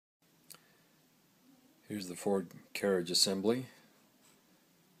Here's the Ford carriage assembly.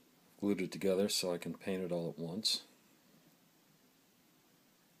 Glued it together so I can paint it all at once.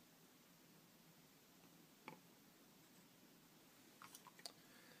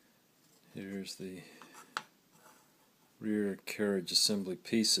 Here's the rear carriage assembly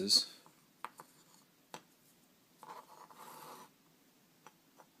pieces.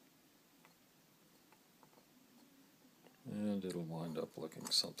 And it'll wind up looking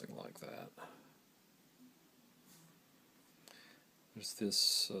something like that. There's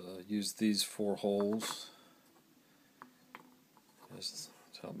this, use these 4 holes just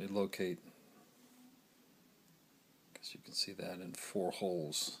to help me locate, because you can see that in 4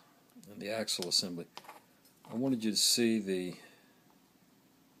 holes in the axle assembly. I wanted you to see the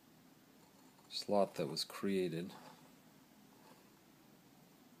slot that was created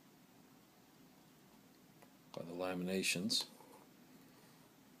by the laminations.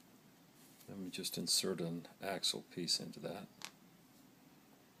 Let me just insert an axle piece into that.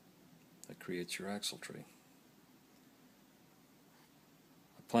 That creates your axle tree.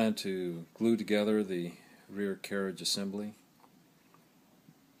 I plan to glue together the rear carriage assembly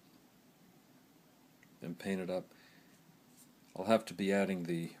and paint it up. I'll have to be adding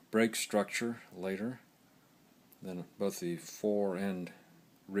the brake structure later. Then both the fore and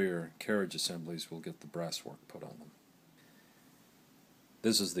rear carriage assemblies will get the brass work put on them.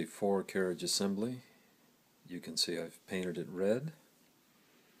 This is the fore carriage assembly. You can see I've painted it red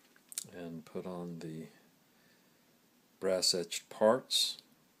and put on the brass etched parts.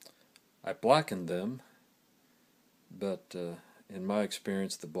 I blackened them, but in my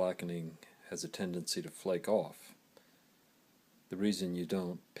experience the blackening has a tendency to flake off. The reason you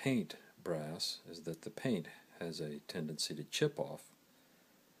don't paint brass is that the paint has a tendency to chip off.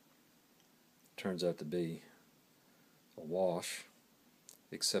 It turns out to be a wash,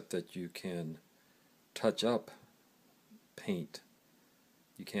 except that you can touch up paint.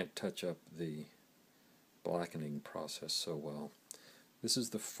 You can't touch up the blackening process so well. This is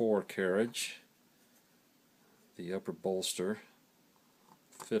the fore carriage. The upper bolster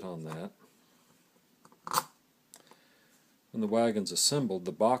fit on that. When the wagon's assembled,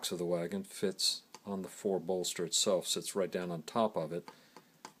 the box of the wagon fits on the fore bolster itself, sits right down on top of it,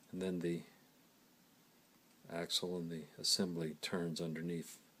 and then the axle and the assembly turns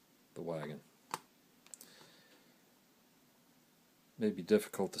underneath the wagon. May be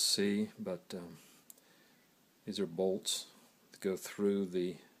difficult to see, but these are bolts that go through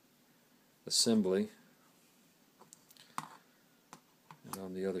the assembly, and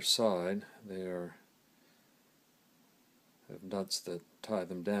on the other side they have nuts that tie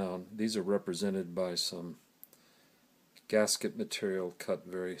them down. These are represented by some gasket material, cut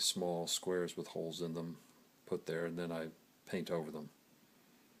very small squares with holes in them, put there, and then I paint over them.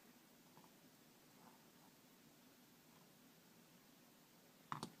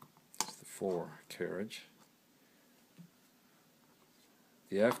 It's the fore carriage.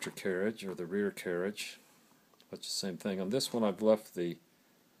 The after carriage, or the rear carriage, that's the same thing. On this one I've left the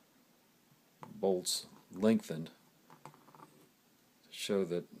bolts lengthened to show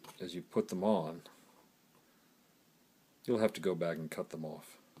that as you put them on, you'll have to go back and cut them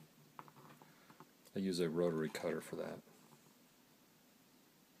off. I use a rotary cutter for that.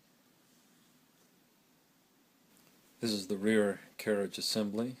 This is the rear carriage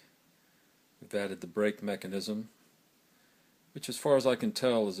assembly. We've added the brake mechanism, which as far as I can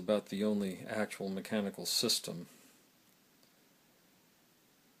tell is about the only actual mechanical system.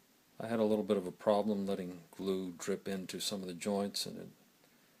 I had a little bit of a problem letting glue drip into some of the joints, and it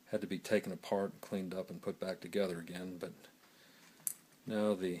had to be taken apart and cleaned up and put back together again, but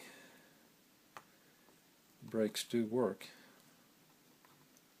now the brakes do work.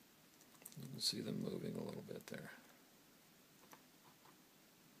 You can see them moving a little bit there.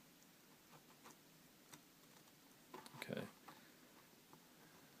 Okay.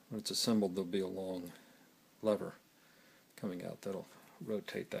 When it's assembled, there'll be a long lever coming out that'll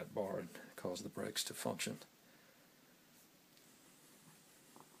rotate that bar and cause the brakes to function.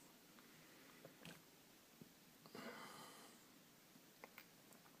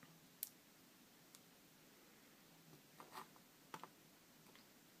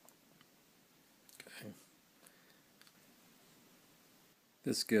 Okay.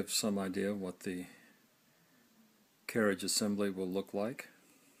 This gives some idea of what the carriage assembly will look like.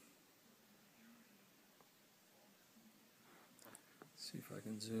 See if I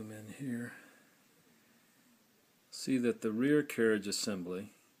can zoom in here. See that the rear carriage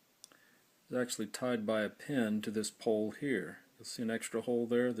assembly is actually tied by a pin to this pole here. You'll see an extra hole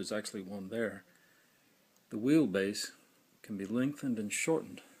there. There's actually one there. The wheelbase can be lengthened and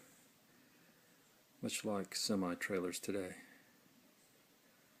shortened. much like semi-trailers today.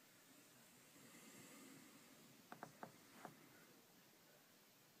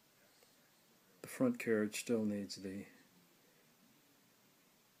 The front carriage still needs the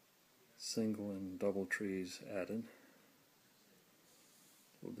single and double trees added.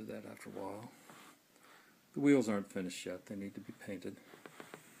 We'll do that after a while. The wheels aren't finished yet, they need to be painted.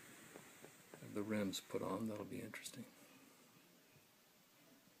 Have the rims put on, that'll be interesting.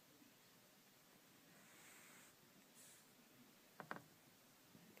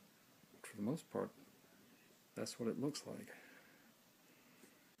 For the most part, that's what it looks like.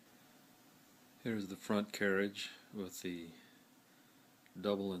 Here's the front carriage with the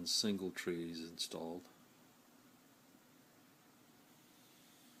double and single trees installed.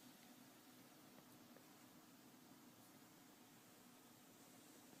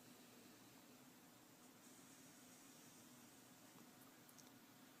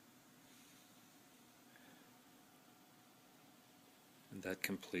 And that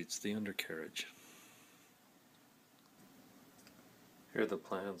completes the undercarriage. Here are the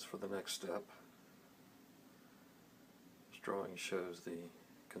plans for the next step. This drawing shows the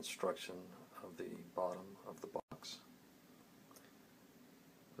construction of the bottom of the box.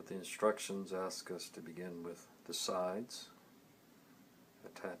 But the instructions ask us to begin with the sides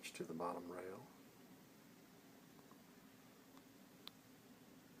attached to the bottom rail.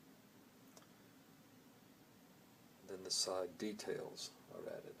 Then the side details are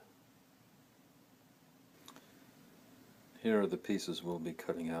added. Here are the pieces we'll be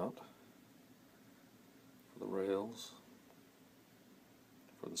cutting out for the rails,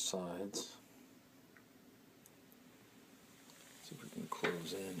 for the sides. See if we can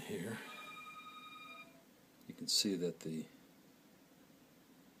close in here. You can see that the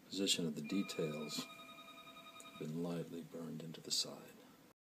position of the details have been lightly burned into the side.